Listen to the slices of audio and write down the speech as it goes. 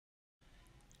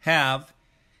have,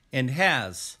 and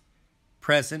has,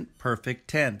 present perfect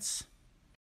tense.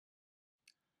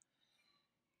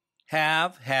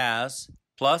 Have, has,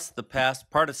 plus the past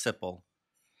participle.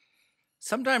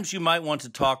 Sometimes you might want to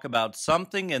talk about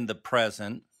something in the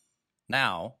present,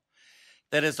 now,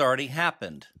 that has already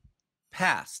happened,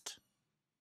 past.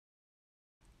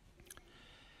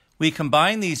 We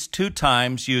combine these two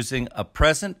times using a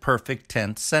present perfect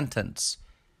tense sentence.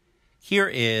 Here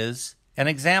is an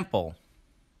example.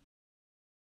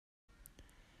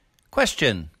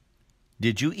 Question: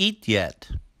 did you eat yet?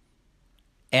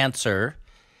 Answer: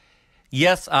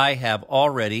 yes, I have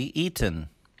already eaten.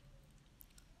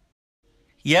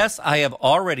 Yes, I have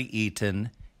already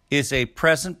eaten is a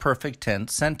present perfect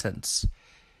tense sentence.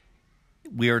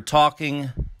 We are talking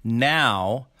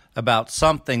now about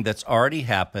something that's already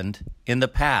happened in the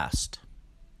past.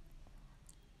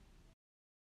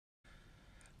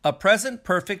 A present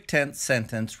perfect tense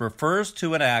sentence refers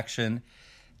to an action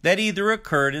that either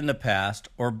occurred in the past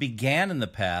or began in the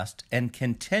past and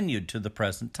continued to the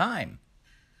present time.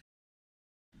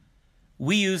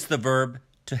 We use the verb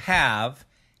to have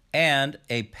and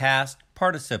a past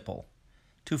participle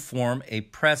to form a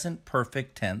present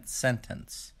perfect tense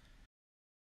sentence.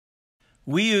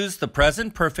 We use the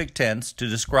present perfect tense to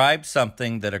describe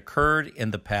something that occurred in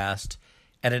the past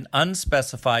at an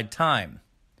unspecified time.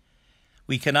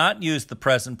 We cannot use the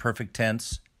present perfect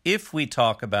tense if we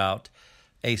talk about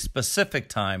a specific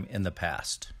time in the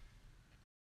past.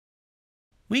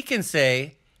 We can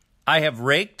say, I have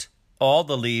raked all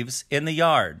the leaves in the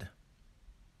yard.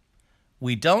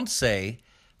 We don't say,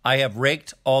 I have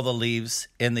raked all the leaves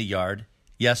in the yard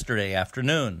yesterday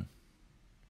afternoon.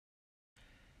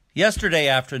 Yesterday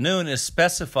afternoon is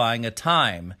specifying a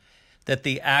time that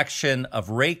the action of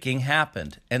raking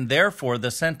happened, and therefore the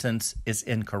sentence is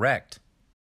incorrect.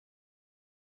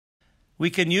 We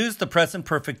can use the present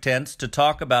perfect tense to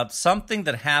talk about something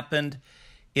that happened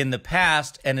in the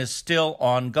past and is still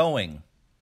ongoing.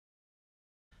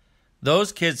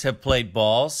 Those kids have played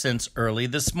ball since early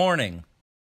this morning.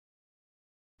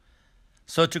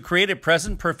 So to create a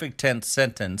present perfect tense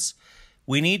sentence,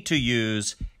 we need to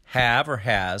use have or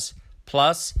has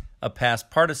plus a past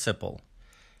participle.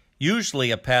 Usually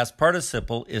a past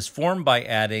participle is formed by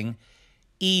adding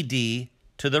ed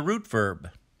to the root verb.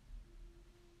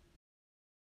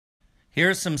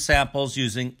 Here are some samples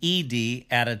using ed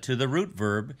added to the root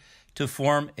verb to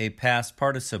form a past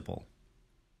participle.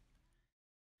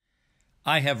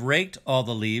 I have raked all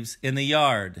the leaves in the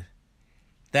yard.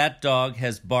 That dog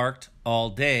has barked all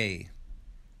day.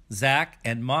 Zach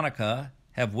and Monica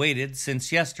have waited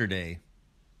since yesterday.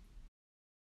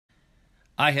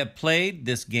 I have played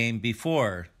this game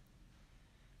before.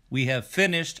 We have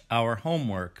finished our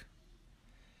homework.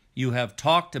 You have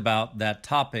talked about that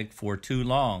topic for too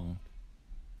long.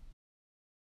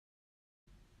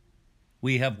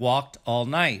 We have walked all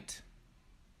night.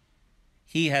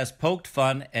 He has poked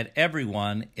fun at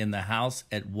everyone in the house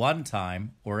at one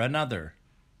time or another.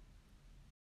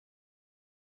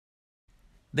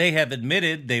 They have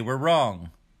admitted they were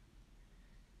wrong.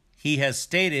 He has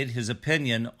stated his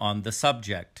opinion on the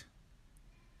subject.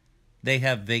 They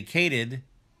have vacated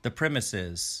the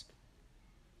premises.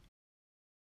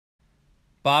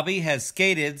 Bobby has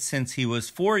skated since he was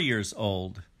 4 years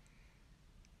old.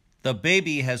 The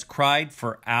baby has cried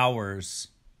for hours.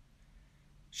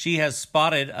 She has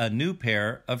spotted a new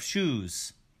pair of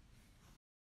shoes.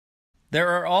 There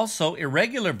are also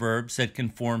irregular verbs that can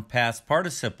form past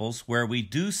participles where we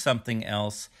do something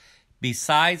else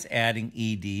besides adding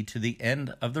ed to the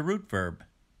end of the root verb.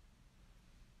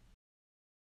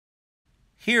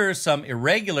 Here are some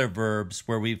irregular verbs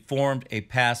where we've formed a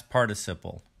past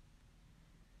participle.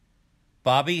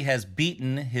 Bobby has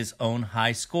beaten his own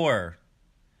high score.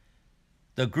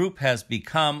 The group has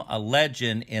become a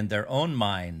legend in their own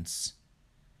minds.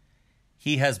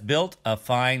 He has built a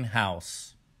fine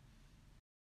house.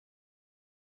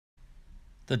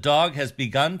 The dog has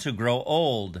begun to grow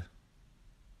old.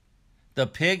 The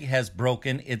pig has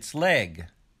broken its leg.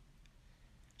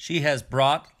 She has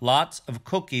brought lots of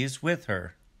cookies with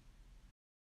her.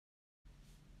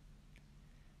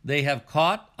 They have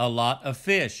caught a lot of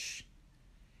fish.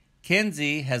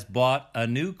 Kenzie has bought a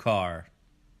new car.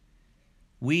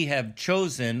 We have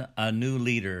chosen a new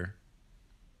leader.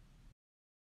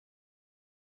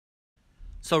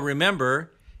 So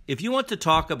remember, if you want to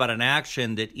talk about an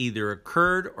action that either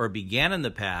occurred or began in the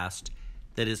past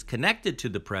that is connected to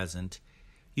the present,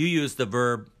 you use the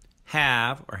verb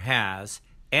have or has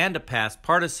and a past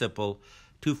participle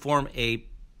to form a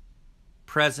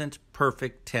present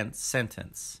perfect tense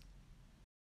sentence.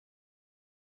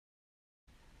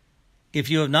 If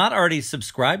you have not already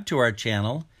subscribed to our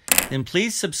channel, then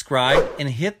please subscribe and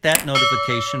hit that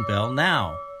notification bell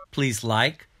now. Please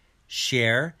like,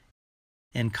 share,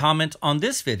 and comment on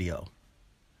this video.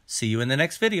 See you in the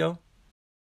next video.